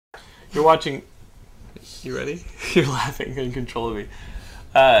You're watching... You ready? You're laughing in control of me.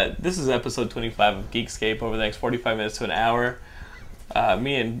 This is episode 25 of Geekscape. Over the next 45 minutes to an hour,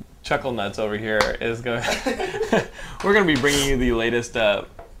 me and Chuckle Nuts over here is going... We're going to be bringing you the latest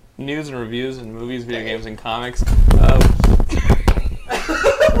news and reviews in movies, video games, and comics.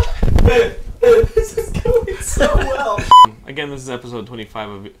 This is going so well. Again, this is episode 25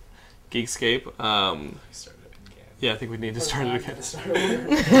 of Geekscape. Yeah, I think we need to start it again.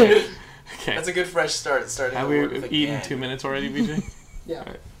 Okay. That's a good fresh start. Starting. Have we eaten 2 minutes already, BJ? Yeah.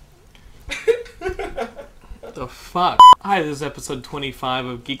 Right. What the fuck? Hi, this is episode 25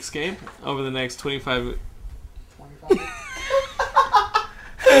 of Geekscape. Over the next 25... 25?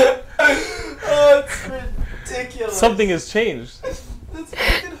 Oh, it's ridiculous. Something has changed. That's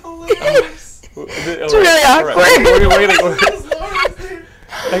fucking hilarious. It's really awkward.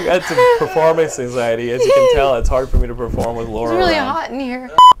 I got some performance anxiety. As you can tell, it's hard for me to perform with Laura It's really around. hot in here.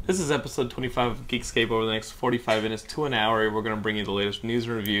 This is episode 25 of Geekscape. Over the next 45 minutes to an hour, we're going to bring you the latest news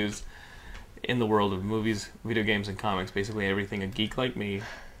and reviews in the world of movies, video games, and comics. Basically everything a geek like me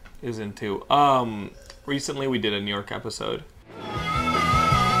is into. Recently we did a New York episode,